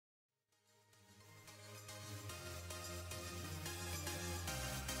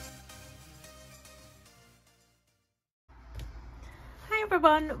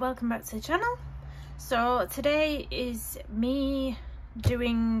everyone, welcome back to the channel. So today is me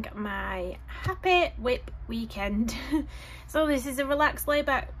doing my happy WIP weekend. So this is a relaxed laid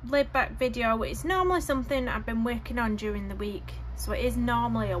back video. It's normally something I've been working on during the week, so it is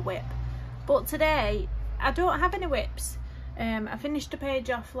normally a WIP, but today I don't have any WIPs. I finished a page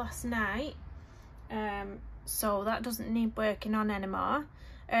off last night, so that doesn't need working on anymore.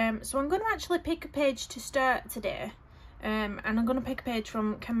 So I'm going to actually pick a page to start today. And I'm going to pick a page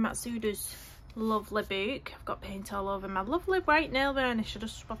from Ken Matsuda's lovely book. I've got paint all over my lovely white nail varnish. I should have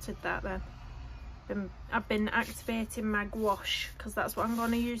spotted that then. I've been activating my gouache because that's what I'm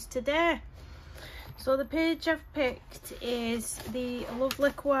going to use today. So the page I've picked is the lovely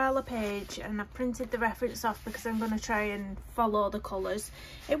Koala page, and I've printed the reference off because I'm going to try and follow the colours.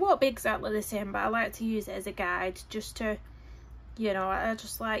 It won't be exactly the same, but I like to use it as a guide just to, you know, I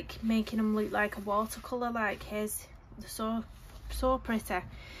just like making them look like a watercolour like his. So pretty.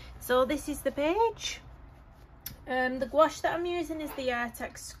 So this is the page. The gouache that I'm using is the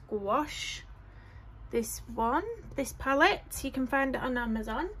Artex gouache. This palette, you can find it on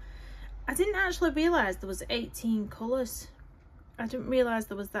Amazon. I didn't actually realise there was 18 colours. I didn't realise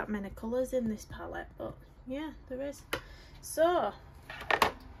there was that many colours in this palette, but yeah, there is. So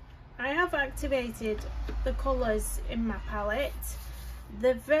I have activated the colours in my palette.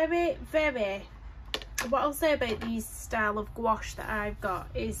 The what I'll say about these style of gouache that I've got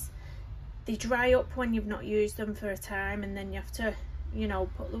is they dry up when you've not used them for a time, and then you have to, you know,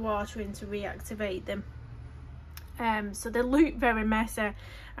 put the water in to reactivate them. So they look very messy.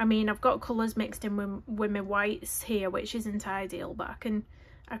 I mean, I've got colours mixed in with my whites here, which isn't ideal, but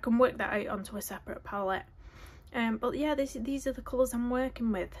I can work that out onto a separate palette. But yeah, these are the colours I'm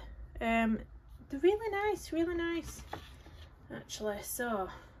working with. They're really nice actually. So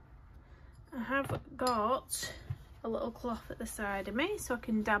I have got a little cloth at the side of me so I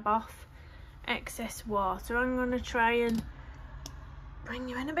can dab off excess water. I'm going to try and bring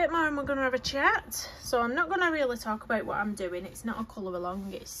you in a bit more and we're going to have a chat. So I'm not going to really talk about what I'm doing. It's not a colour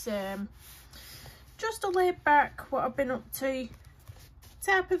along. It's just a laid back, what I've been up to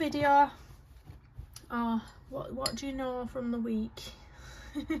type of video. Oh, what do you know from the week?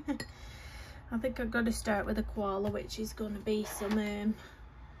 I think I've got to start with a koala, which is going to be some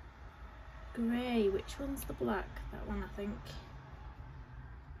grey. Which one's the black? That one, I think.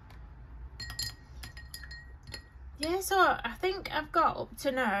 Yeah, so I think I've got up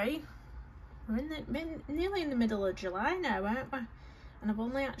to now. We're nearly in the middle of July now, aren't we? And I've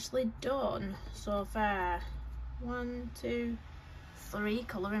only actually done so far 1, 2, 3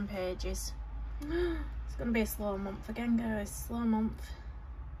 colouring pages. It's going to be a slow month again, guys. Slow month.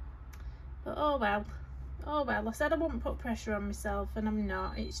 But oh well. Oh well, I said I wouldn't put pressure on myself, and I'm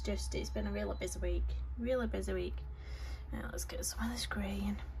not. It's been a really busy week. Really busy week. Now let's get some of this grey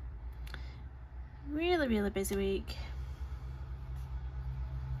in. Really busy week.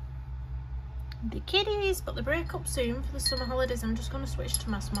 The kiddies, but they break up soon for the summer holidays. I'm just going to switch to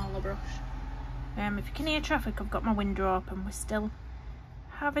my smaller brush. If you can hear traffic, I've got my window open. We're still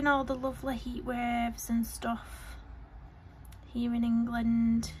having all the lovely heat waves and stuff here in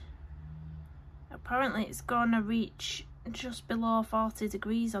England. Apparently it's going to reach just below 40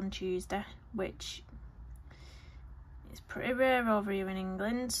 degrees on Tuesday, which is pretty rare over here in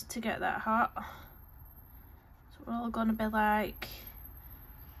England to get that hot. So we're all going to be like,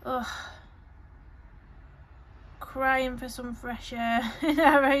 ugh, crying for some fresh air in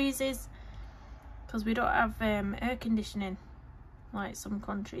our houses because we don't have air conditioning like some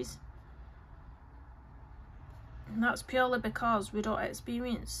countries. And that's purely because we don't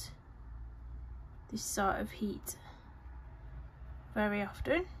experience this sort of heat very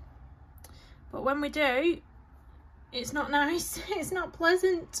often, but when we do, it's not nice. It's not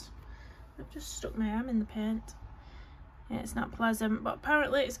pleasant. I've just stuck my arm in the paint. Yeah, it's not pleasant, but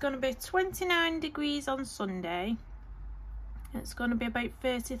apparently it's going to be 29 degrees on Sunday. It's going to be about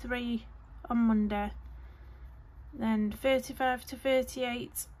 33 on Monday, then 35 to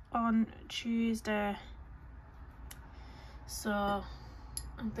 38 on Tuesday. So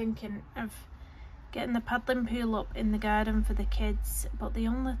I'm thinking of getting the paddling pool up in the garden for the kids, but the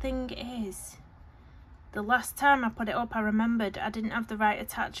only thing is, the last time I put it up I remembered I didn't have the right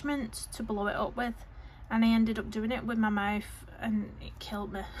attachment to blow it up with, and I ended up doing it with my mouth and it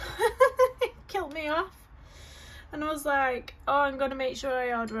killed me. It killed me off, and I was like, oh, I'm going to make sure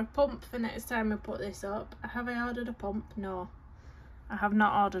I order a pump for next time I put this up. Have I ordered a pump? No, I have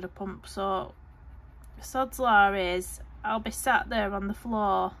not ordered a pump. So sod's law is I'll be sat there on the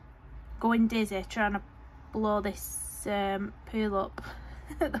floor going dizzy trying to blow this pool up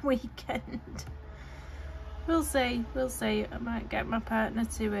at the weekend. We'll see, we'll see. I might get my partner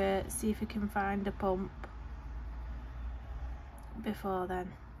to see if he can find a pump before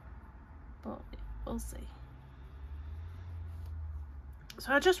then, but we'll see.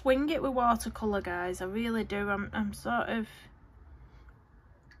 So I just wing it with watercolour, guys. I really do. I'm sort of,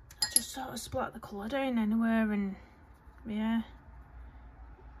 I just sort of splat the colour down anywhere, and yeah.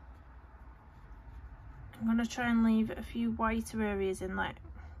 I'm gonna try and leave a few whiter areas in, like,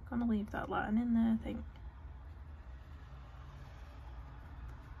 I'm gonna leave that line in there, I think.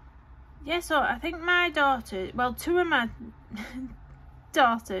 Yeah, so I think my daughter, well, two of my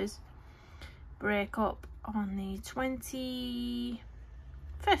daughters break up on the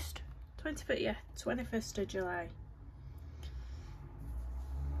 21st of July.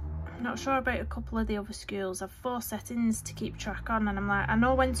 I'm not sure about a couple of the other schools. I've 4 settings to keep track on, and I'm like, I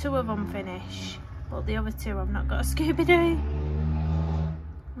know when 2 of them finish, but the other 2 I've not got a Scooby-Doo.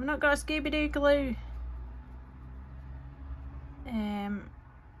 I've not got a Scooby-Doo clue.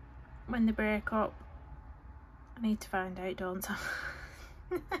 When they break up, I need to find out, don't I?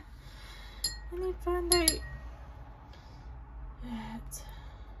 I need to find out. Right.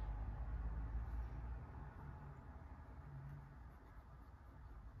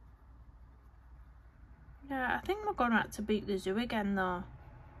 Yeah, I think we're going to have to book the zoo again though.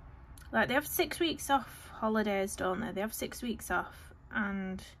 Like, they have 6 weeks off holidays, don't they? They have 6 weeks off,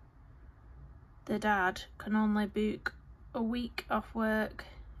 and the dad can only book a week off work.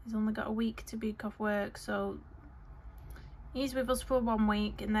 He's only got a week to book off work, so he's with us for 1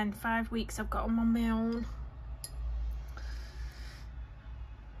 week, and then 5 weeks I've got him on my own,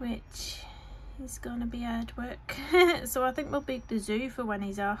 which is gonna be hard work. So I think we'll book the zoo for when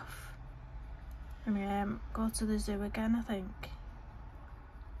he's off, and go to the zoo again, I think,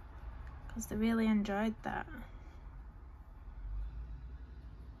 because they really enjoyed that.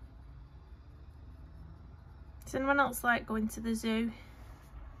 Does anyone else like going to the zoo?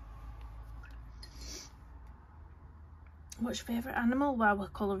 What's your favourite animal? Well, we're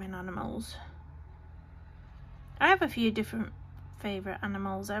colouring animals. I have a few different favourite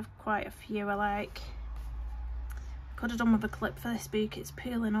animals. I have quite a few I like. Could have done with a clip for this book. It's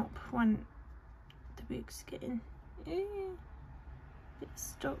peeling up when the book's getting a bit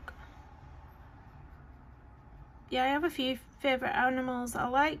stuck. Yeah, I have a few favourite animals. I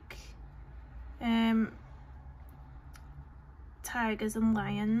like tigers and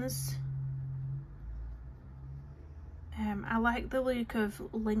lions. I like the look of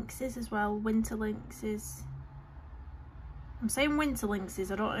lynxes as well, winter lynxes. I'm saying winter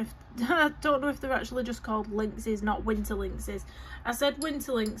lynxes. I don't know if they're actually just called lynxes, not winter lynxes. I said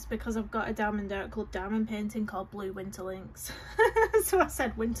winter lynx because I've got a Diamond Art Club diamond painting called Blue Winter Lynx. So I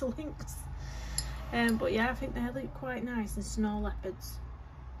said winter lynx. But yeah, I think they look quite nice, and snow leopards.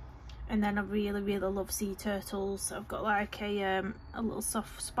 And then I really, really love sea turtles. I've got like a little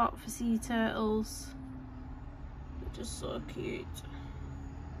soft spot for sea turtles. They're just so cute.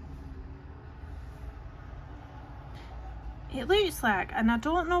 It looks like, and I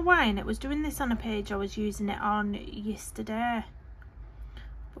don't know why, and it was doing this on a page I was using it on yesterday,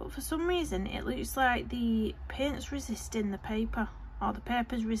 but for some reason it looks like the paint's resisting the paper, or the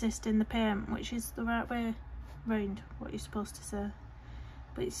paper's resisting the paint, which is the right way round what you're supposed to say.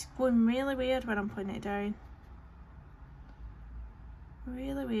 But it's going really weird when I'm putting it down.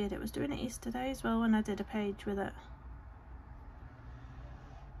 Really weird. It was doing it yesterday as well when I did a page with it.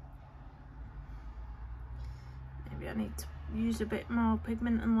 Maybe I need to use a bit more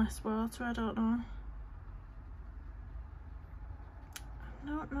pigment and less water, I don't know.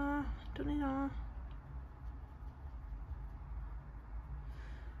 Don't know.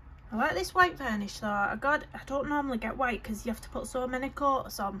 I like this white varnish though. I don't normally get white because you have to put so many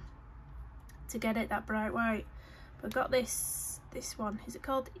coats on to get it that bright white. But I got this one. Is it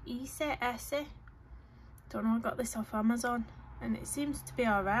called Esse? Don't know, I got this off Amazon and it seems to be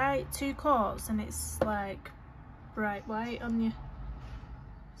alright. 2 coats and it's like bright white on you.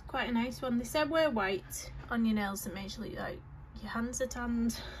 It's quite a nice one. They said wear white on your nails, it makes you look like your hands are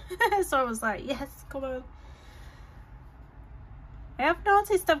tanned. So I was like, yes, come on. I have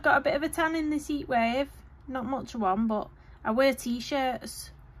noticed I've got a bit of a tan in this heat wave. Not much of one, but I wear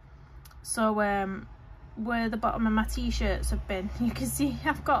t-shirts. So where the bottom of my t-shirts have been, you can see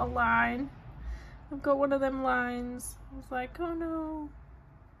I've got a line. I've got one of them lines. I was like, oh no.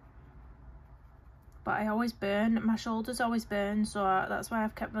 But I always burn, my shoulders always burn, so that's why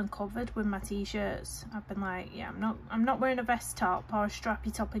I've kept them covered with my t-shirts. I've been like, yeah, I'm not wearing a vest top or a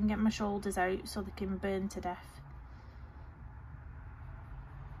strappy top and getting my shoulders out so they can burn to death.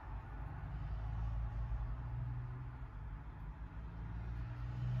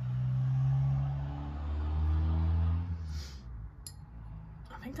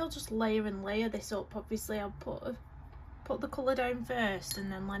 think I'll just layer and layer this up. Obviously I'll put the colour down first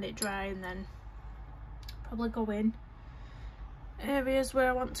and then let it dry, and then probably go in areas where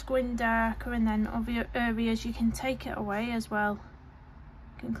I want to go in darker, and then other areas you can take it away as well.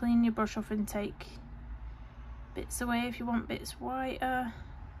 You can clean your brush off and take bits away if you want bits whiter.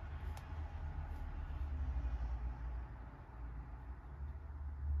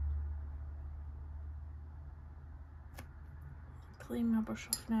 Clean my brush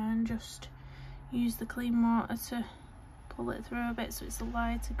off now and just use the clean water to pull it through a bit so it's a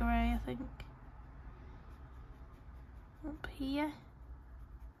lighter grey, I think. Up here.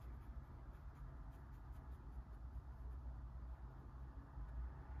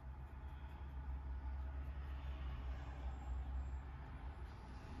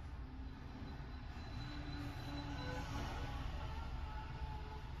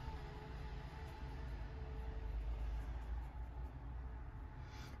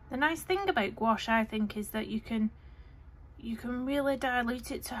 The nice thing about gouache, I think, is that you can really dilute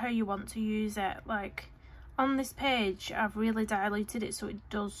it to how you want to use it. Like on this page, I've really diluted it so it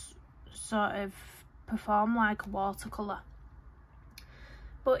does sort of perform like a watercolour.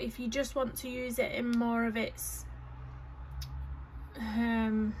 But if you just want to use it in more of its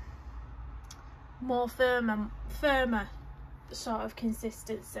more firmer sort of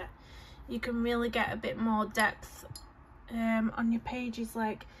consistency, you can really get a bit more depth on your pages.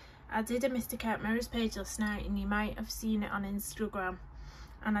 Like I did a Mr. Kurt Mirrors page last night, and you might have seen it on Instagram,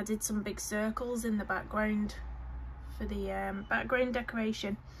 and I did some big circles in the background for the background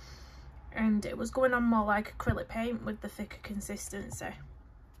decoration, and it was going on more like acrylic paint with the thicker consistency.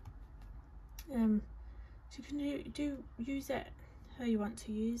 So you can use it how you want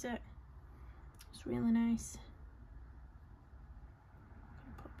to use it. It's really nice.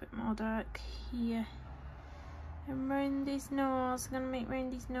 Put a bit more dark here. And round his nose, I'm going to make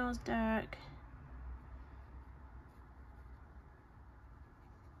round his nose dark.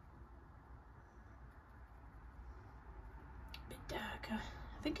 A bit darker.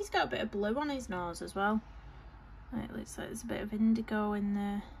 I think he's got a bit of blue on his nose as well. It looks like there's a bit of indigo in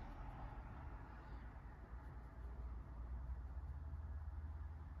there.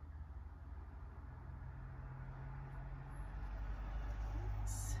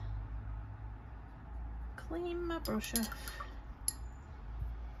 Clean my brush off,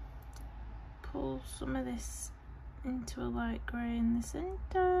 pull some of this into a light grey in the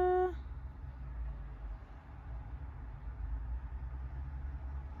centre,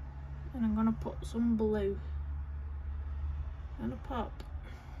 and I'm going to put some blue. I'm going to pop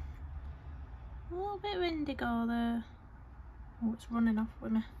a little bit of indigo there. Oh, it's running off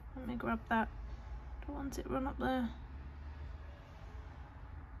with me. Let me grab that. Don't want it to run up there.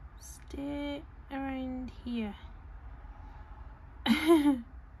 Stay around here. And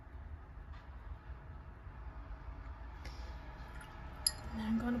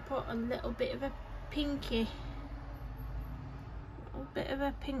I'm going to put a little bit of a pinky, a little bit of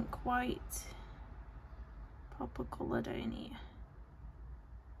a pink white proper colour down here.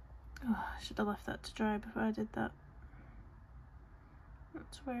 Oh, I should have left that to dry before I did that.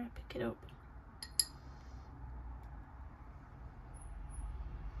 That's where I pick it up.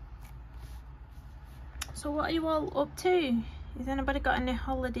 So what are you all up to? Has anybody got any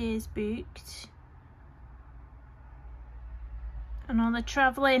holidays booked? I know the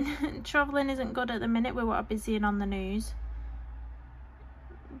travelling isn't good at the minute with what I've been seeing on the news.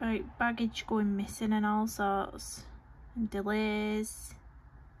 About baggage going missing and all sorts. And delays.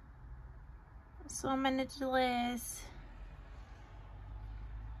 So many delays.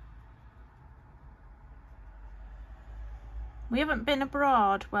 We haven't been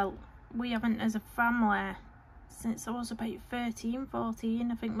abroad, well, we haven't as a family since I was about 13,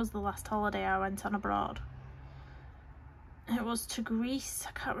 14, I think was the last holiday I went on abroad. It was to Greece.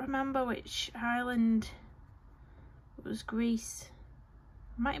 I can't remember which island. It was Greece.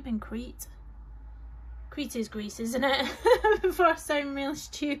 It might have been Crete. Crete is Greece, isn't it? Before I sound real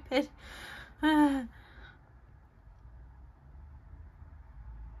stupid. It's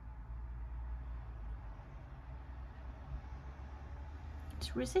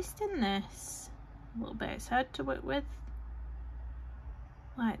resisting this. A little bit, it's hard to work with.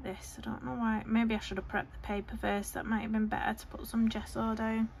 Like this, I don't know why. Maybe I should have prepped the paper first. That might have been better to put some gesso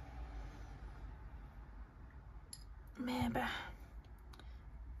down. Maybe.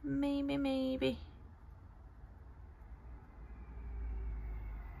 Maybe.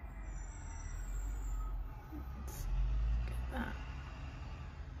 Let's get that.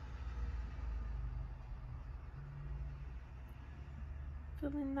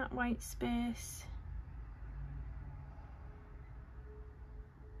 Fill in that white space.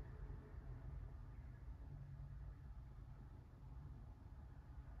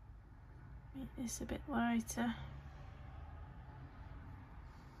 Make this a bit lighter.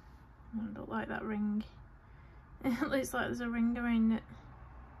 I don't like that ring. It looks like there's a ring around it.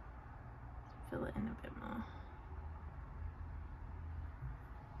 Fill it in a bit more.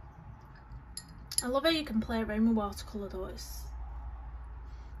 I love how you can play around with watercolour though.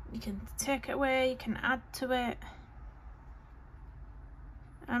 You can take it away, you can add to it.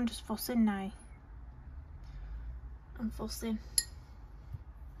 I'm just fussing now. I'm fussing.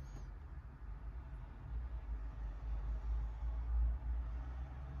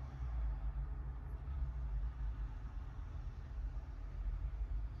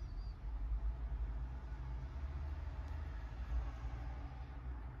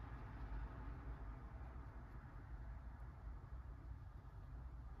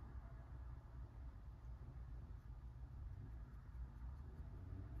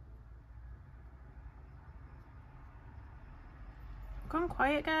 Gone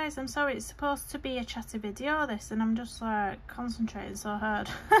quiet, guys. I'm sorry, it's supposed to be a chatty video this, and I'm just like concentrating so hard.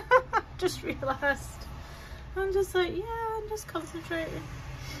 Just realised. I'm just like, yeah, I'm just concentrating.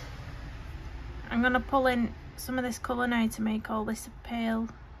 I'm gonna pull in some of this colour now to make all this a pale,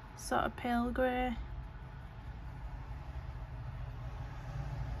 sort of pale grey,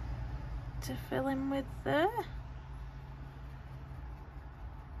 to fill in with there.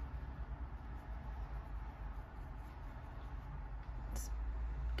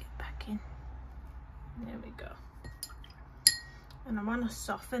 There we go. And I want to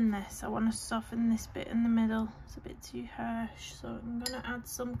soften this. I want to soften this bit in the middle. It's a bit too harsh, so I'm going to add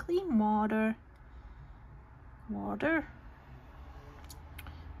some clean water. Water.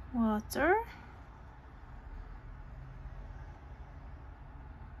 Water.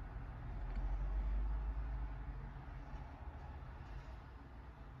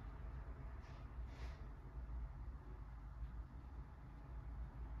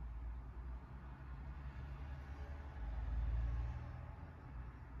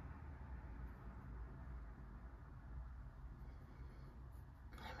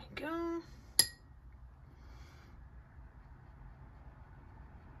 Go.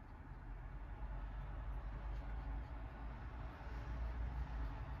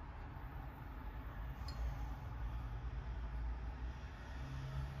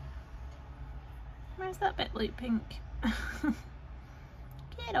 Where's that bit look pink?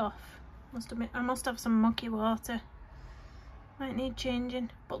 Get off. I must have some mucky water. Might need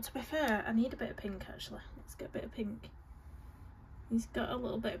changing. But to be fair, I need a bit of pink actually. Let's get a bit of pink. He's got a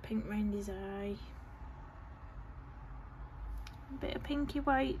little bit of pink around his eye. A bit of pinky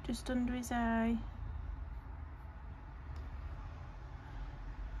white just under his eye.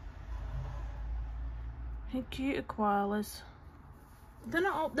 How cute are koalas. They're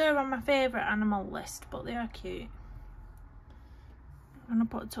not up there on my favourite animal list, but they are cute. I'm going to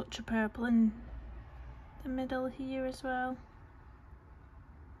put a touch of purple in the middle here as well.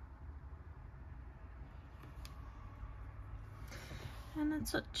 And a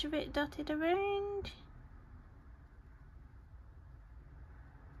touch of it dotted around.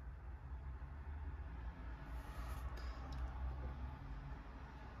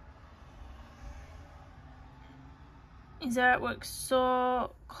 His artwork's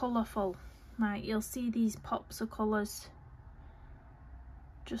so colourful. Like, you'll see these pops of colours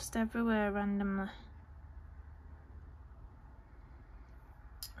just everywhere randomly.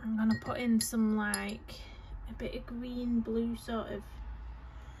 I'm gonna put in some like a bit of green blue sort of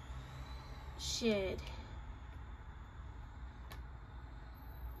shade.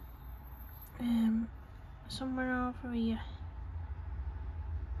 Somewhere over here.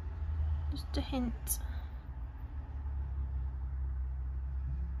 Just a hint.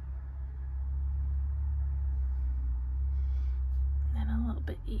 And then a little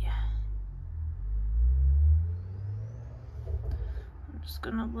bit here. I'm just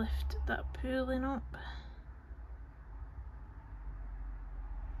gonna lift that pooling up.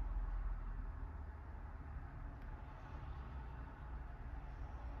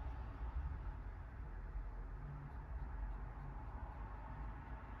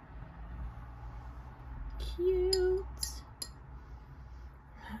 Cute.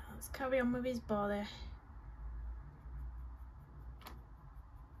 Let's carry on with his body.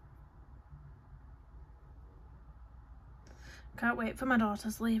 Can't wait for my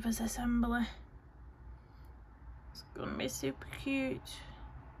daughter's leavers assembly. It's gonna be super cute.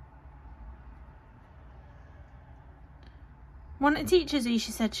 One of the teachers who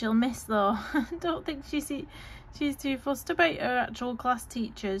she said she'll miss though. I don't think she's too fussed about her actual class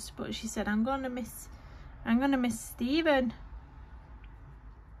teachers, but she said I'm gonna miss Stephen.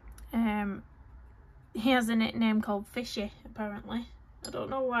 He has a nickname called Fishy apparently. I don't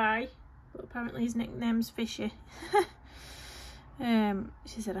know why. but apparently his nickname's Fishy.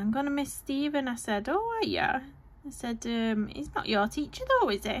 She said, I'm gonna miss Stephen. I said, oh, are ya? I said, he's not your teacher though,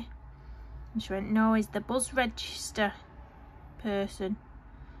 is he? And she went, no, he's the bus register person.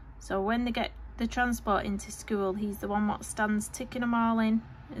 So when they get the transport into school, he's the one what stands ticking them all in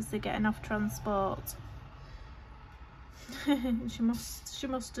as they're getting off transport. she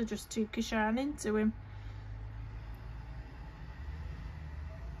must have just took a shine into him.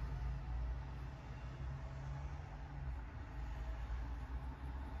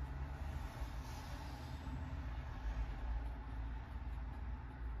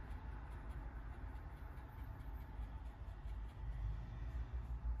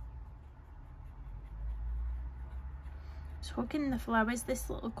 Just hugging the flowers, this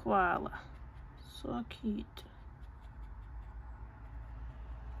little koala. So cute.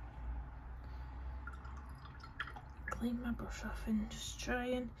 Clean my brush off and just try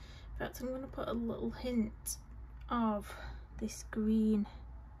and, in fact I'm going to put a little hint of this green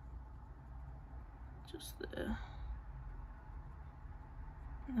just there,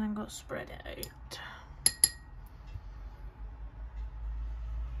 and then go spread it out.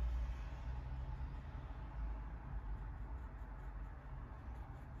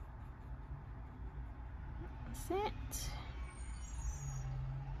 That's it.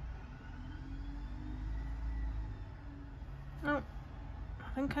 Oh,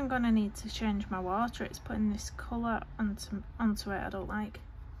 I think I'm gonna need to change my water. It's putting this colour onto it I don't like.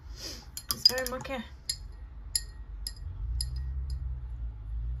 It's very mucky.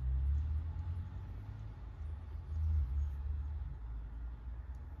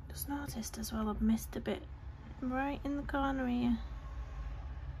 Just noticed as well I've missed a bit right in the corner here.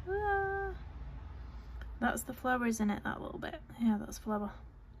 Ah. That's the flower, isn't it, that little bit? Yeah, that's flower.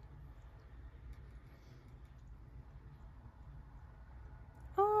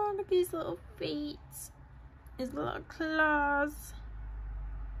 Oh, look at his little feet. His little claws.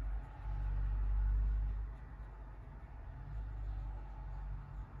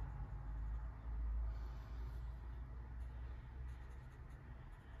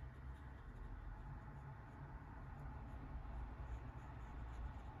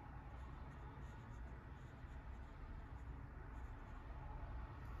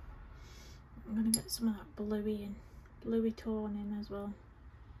 I'm going to get some of that bluey tone in as well.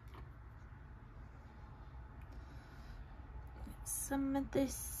 Get some of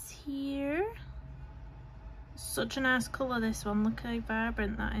this here. Such a nice colour, this one. Look how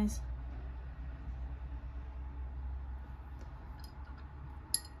vibrant that is.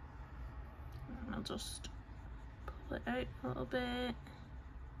 And I'll just pull it out a little bit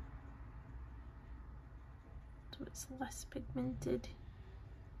so it's less pigmented.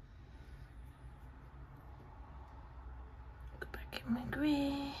 Get my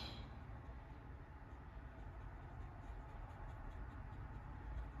grey.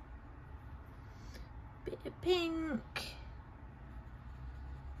 Bit of pink.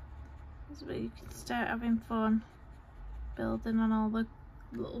 This is where you can start having fun, building on all the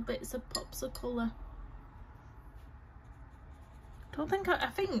little bits of pops of colour. I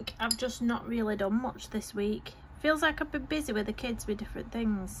think I've just not really done much this week. Feels like I've been busy with the kids with different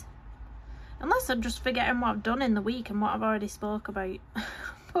things. Unless I'm just forgetting what I've done in the week and what I've already spoke about.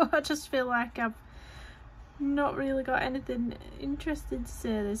 But I just feel like I've not really got anything interesting to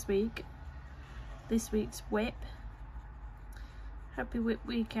say this week. This week's WIP. Happy WIP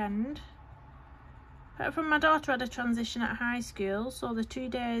weekend. Apart from my daughter had a transition at high school, so the 2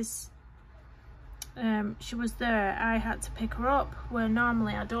 days she was there, I had to pick her up, where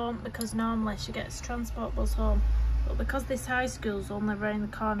normally I don't, because normally she gets transport bus home. But because this high school's only around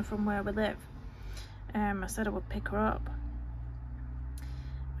the corner from where we live, I said I would pick her up.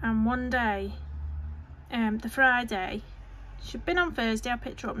 And one day, the Friday, she'd been on Thursday, I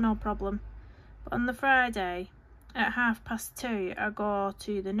picked her up no problem. But on the Friday, at 2:30, I go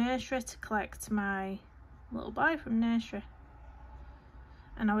to the nursery to collect my little boy from nursery.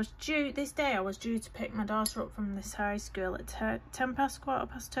 And I was due, this day I was due to pick my daughter up from this high school at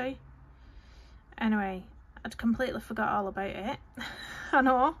 2:10. Anyway, I'd completely forgot all about it.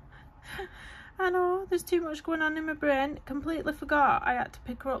 I know, there's too much going on in my brain. Completely forgot I had to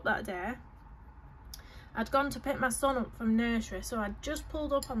pick her up that day. I'd gone to pick my son up from nursery, so I'd just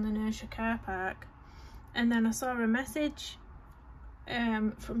pulled up on the nursery car park, and then I saw a message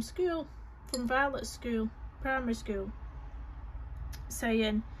from school, from Violet's school, primary school,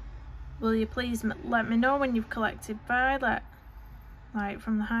 saying, will you please let me know when you've collected Violet, like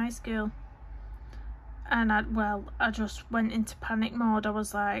from the high school. And I just went into panic mode. I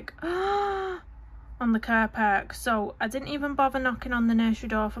was like, oh on the car park, so I didn't even bother knocking on the nursery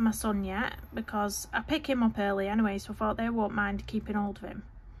door for my son yet, because I pick him up early anyway, so I thought they won't mind keeping hold of him.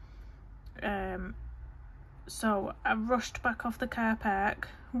 So I rushed back off the car park,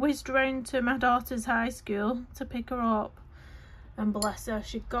 whizzed round to my daughter's high school to pick her up, and bless her,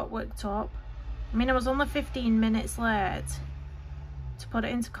 she got worked up. I mean, I was only 15 minutes late. To put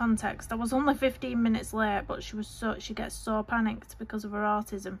it into context, I was only 15 minutes late, but she gets so panicked because of her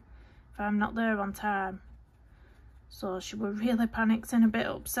autism if I'm not there on time. So she was really panicked and a bit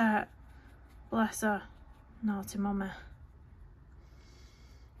upset. Bless her. Naughty mummy.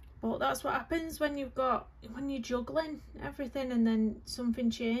 But that's what happens when you're juggling everything and then something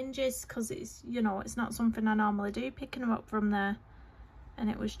changes, because it's, you know, it's not something I normally do, picking them up from there. And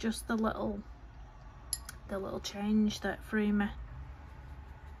it was just the little change that threw me.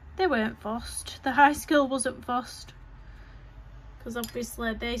 They weren't fussed. The high school wasn't fussed, because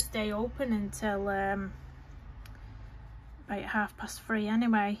obviously they stay open until about 3:30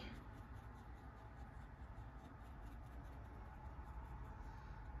 anyway.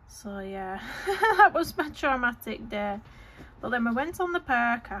 So yeah, that was my traumatic day. But then we went on the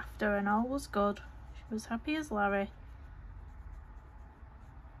park after and all was good. She was happy as Larry.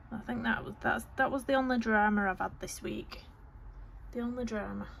 I think that was the only drama I've had this week. The only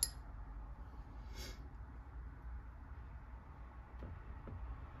drama.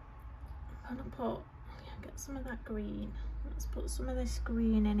 I'm gonna get some of that green. Let's put some of this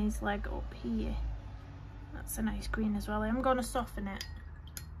green in his leg up here. That's a nice green as well. I'm gonna soften it.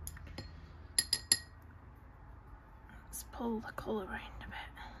 Let's pull the colour around a bit.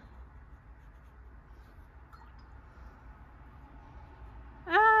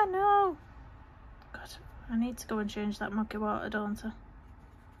 Ah, no! God, I need to go and change that mucky water, don't I?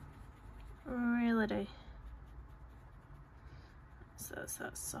 Really do. So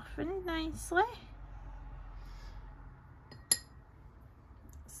that's softened nicely.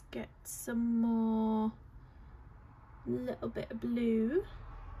 Let's get some more, little bit of blue.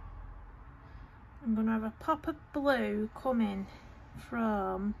 I'm going to have a pop of blue coming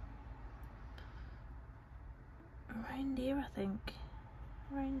from around here, I think.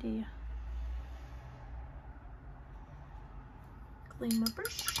 Around here. Clean my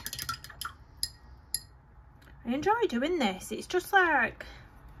brush. I enjoy doing this. It's just like,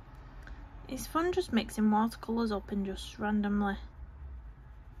 it's fun just mixing watercolours up and just randomly.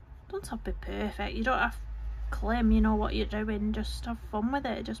 Don't have to be perfect. You don't have to claim you know what you're doing. Just have fun with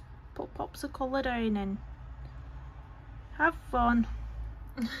it. Just put pops of colour down and have fun.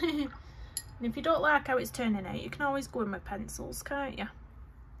 And if you don't like how it's turning out, you can always go in with pencils, can't you?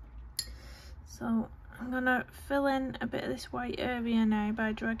 So I'm gonna fill in a bit of this white area now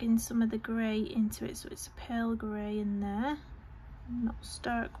by dragging some of the grey into it, so it's a pale grey in there, not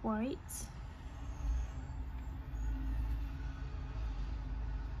stark white.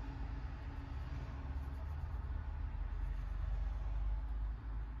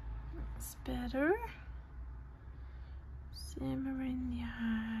 That's better. Same around the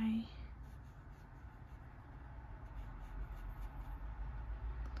eye.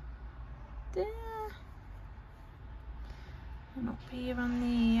 There. And up here on the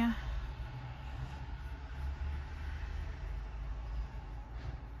ear.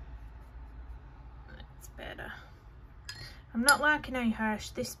 That's better. I'm not liking how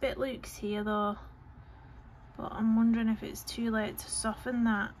harsh this bit looks here though, but I'm wondering if it's too late to soften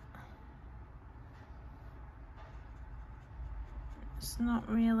that. It's not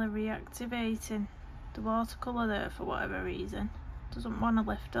really reactivating the watercolour there for whatever reason. Doesn't want to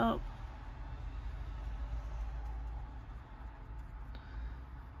lift up.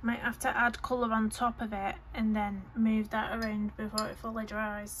 Might have to add colour on top of it and then move that around before it fully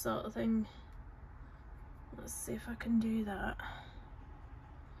dries, sort of thing. Let's see if I can do that.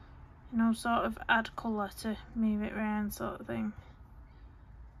 You know, sort of add colour to move it around, sort of thing.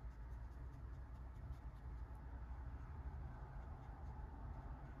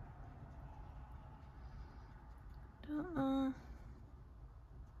 Don't know.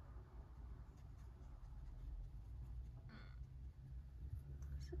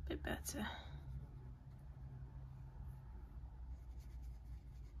 It's a bit better.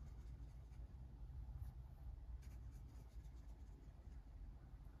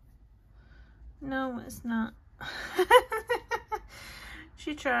 No, it's not.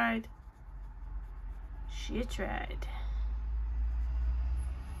 She tried. She tried.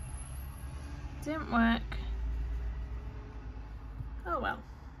 Didn't work. Oh well.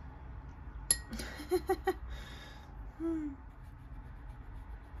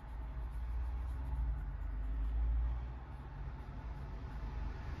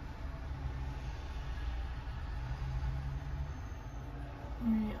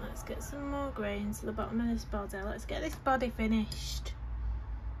 Right, let's get some more grey into the bottom of this body. Let's get this body finished.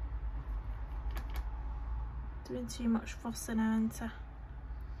 Doing too much fussing, aren't I?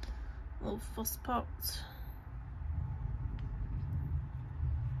 Little fuss pot.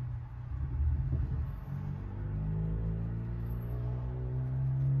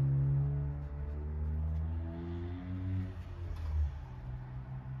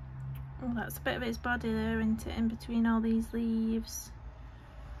 Oh, that's a bit of its body there, isn't it, in between all these leaves.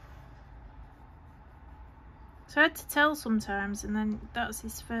 It's hard to tell sometimes, and then that's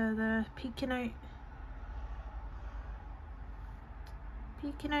his fur there, peeking out.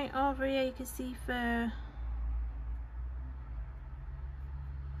 Peeking out over here, you can see fur.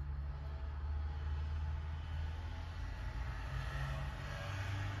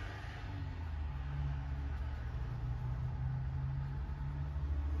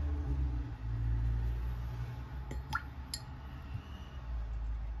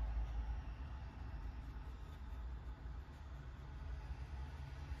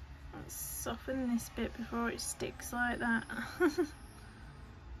 Let's soften this bit before it sticks like that.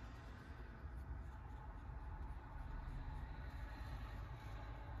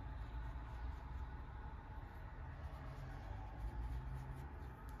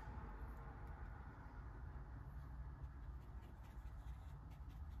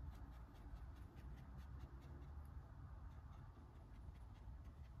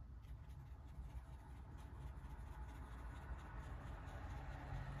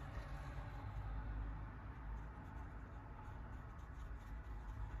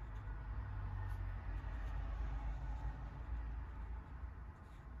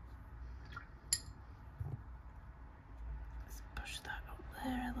 Push that up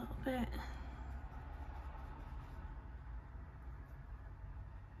there a little bit.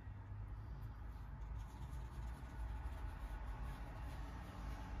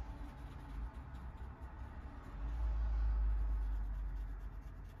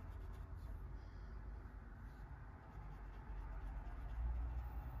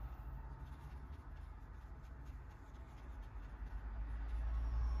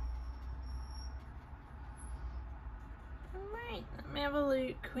 Right, let me have a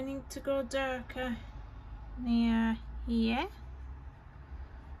look. We need to go darker near here.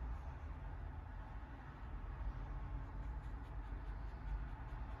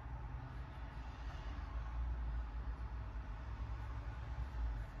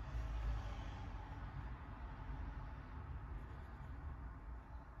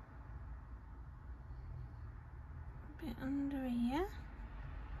 A bit under here.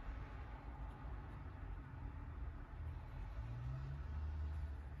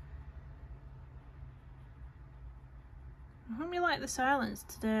 I hope you like the silence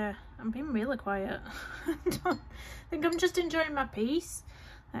today. I'm being really quiet. I think I'm just enjoying my peace.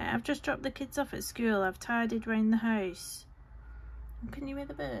 I've just dropped the kids off at school. I've tidied around the house. Can you hear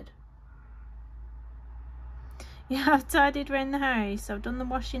the bird? Yeah, I've tidied around the house. I've done the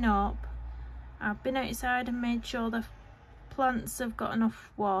washing up. I've been outside and made sure the plants have got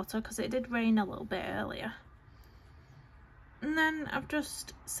enough water because it did rain a little bit earlier. And then I've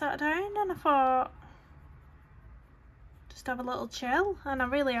just sat down and I thought, just have a little chill, and I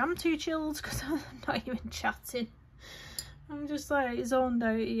really am too chilled because I'm not even chatting. I'm just like zoned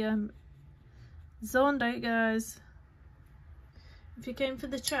out here. Zoned out, guys. If you came for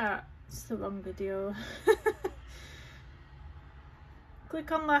the chat, it's the wrong video.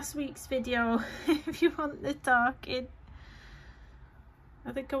 Click on last week's video if you want the talking.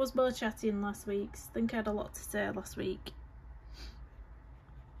 I think I was more chatting last week. I think I had a lot to say last week.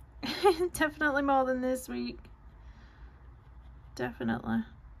 Definitely more than this week. Definitely.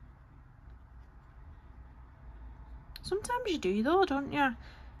 Sometimes you do though, don't you?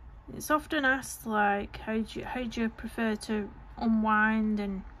 It's often asked like, how do you prefer to unwind,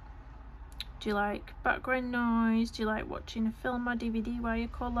 and do you like background noise? Do you like watching a film or DVD while you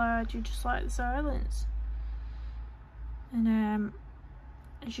colour? Do you just like the silence? And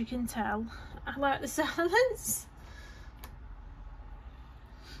as you can tell, I like the silence.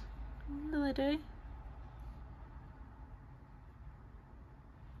 What do I do?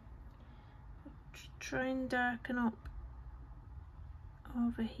 Try and darken up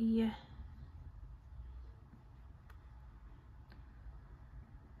over here.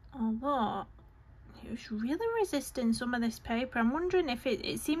 Although it was really resisting some of this paper. I'm wondering if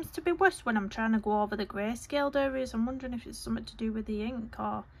it seems to be worse when I'm trying to go over the grayscaled areas. I'm wondering if it's something to do with the ink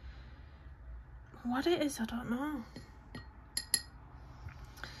or what it is. I don't know.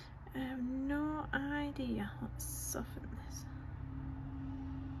 I have no idea. Let's soften this.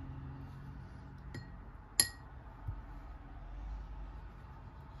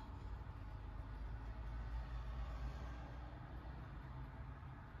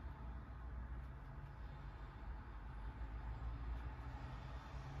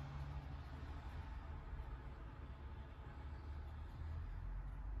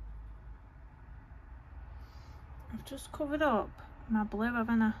 I've just covered up my blue,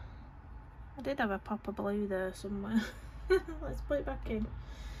 haven't I? I did have a pop of blue there somewhere. Let's put it back in.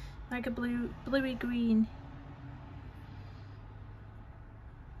 Like a bluey green.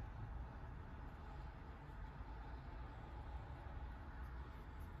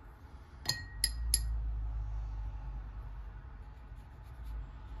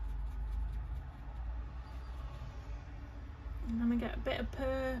 And then we get a bit of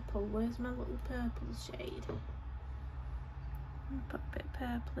purple. Where's my little purple shade? Put a bit of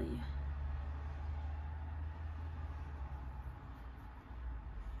purple here.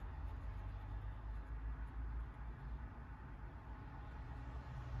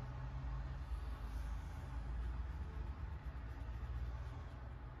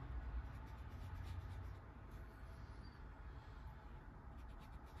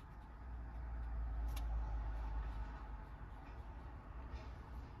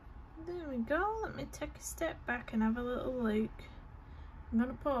 There we go. Let me take a step back and have a little look. I'm going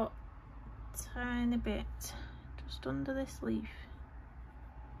to put a tiny bit just under this leaf.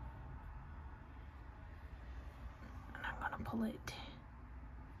 And I'm going to pull it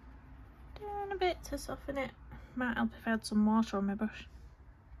down a bit to soften it. Might help if I had some water on my brush.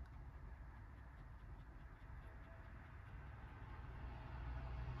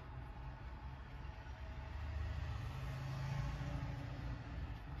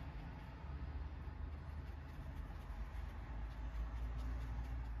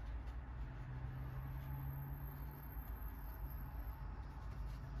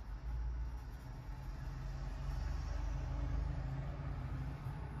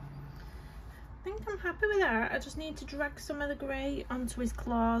 I think I'm happy with that. I just need to drag some of the grey onto his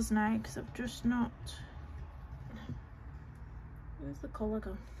claws now because I've just not... Where's the colour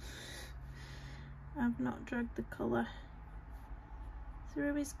gone? I've not dragged the colour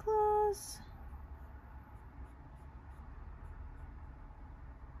through his claws.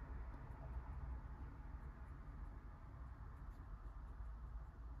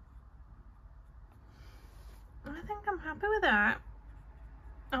 I think I'm happy with that.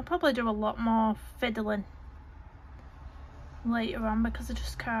 I'll probably do a lot more fiddling later on because I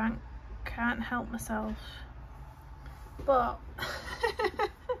just can't help myself. But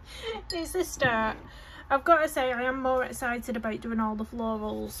it's the start. I've got to say I am more excited about doing all the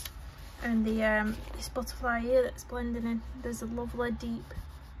florals and the this butterfly here that's blending in. There's a lovely deep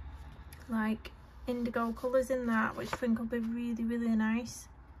like indigo colours in that, which I think will be really, really nice.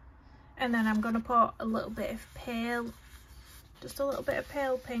 And then I'm going to put a little bit of pale, just a little bit of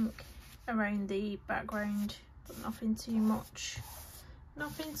pale pink around the background, but nothing too much.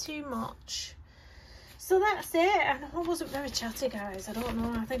 Nothing too much. So that's it. I know I wasn't very chatty, guys. I don't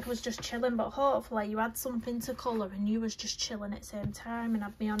know. I think I was just chilling, but hopefully you had something to colour and you was just chilling at the same time and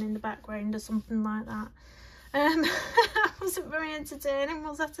had me on in the background or something like that. I wasn't very entertaining,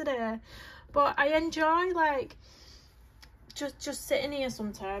 was I, today? But I enjoy like just sitting here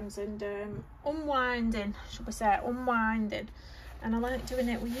sometimes and unwinding, should we say, unwinding. And I like doing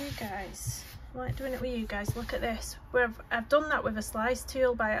it with you guys. I like doing it with you guys. Look at this. I've done that with a slice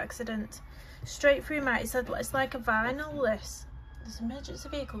tool by accident. Straight through my, it's like a vinyl, this. There's an emergency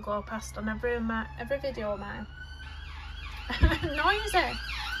vehicle go past on every video of mine. Noisy.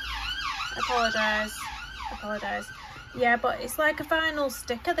 Apologise. Yeah, but it's like a vinyl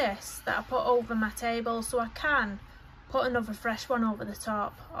sticker, this, that I put over my table, so I can put another fresh one over the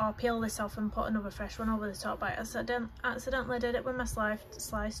top, or peel this off and put another fresh one over the top. But I accidentally did it with my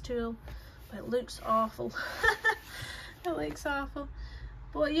slice tool, but it looks awful. It looks awful.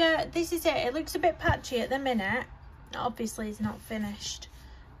 But yeah, this is it. It looks a bit patchy at the minute. Obviously it's not finished,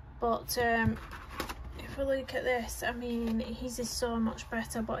 but if we look at this, I mean, his is so much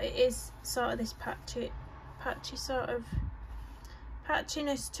better, but it is sort of this patchy sort of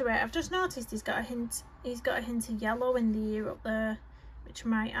patchiness to it. I've just noticed he's got a hint of yellow in the ear up there, which I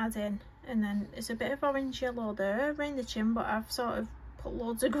might add in, and then it's a bit of orange yellow there around the chin, but I've sort of put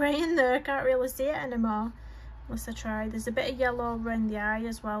loads of grey in there. I can't really see it anymore unless I try. There's a bit of yellow around the eye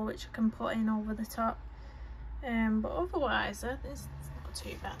as well, which I can put in over the top. But otherwise it's not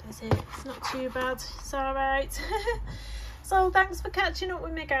too bad, is it? It's not too bad. It's all right. So thanks for catching up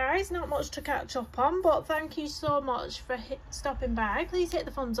with me, guys. Not much to catch up on, but thank you so much for stopping by. Please hit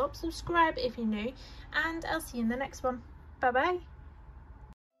the thumbs up, subscribe if you're new, and I'll see you in the next one. Bye bye.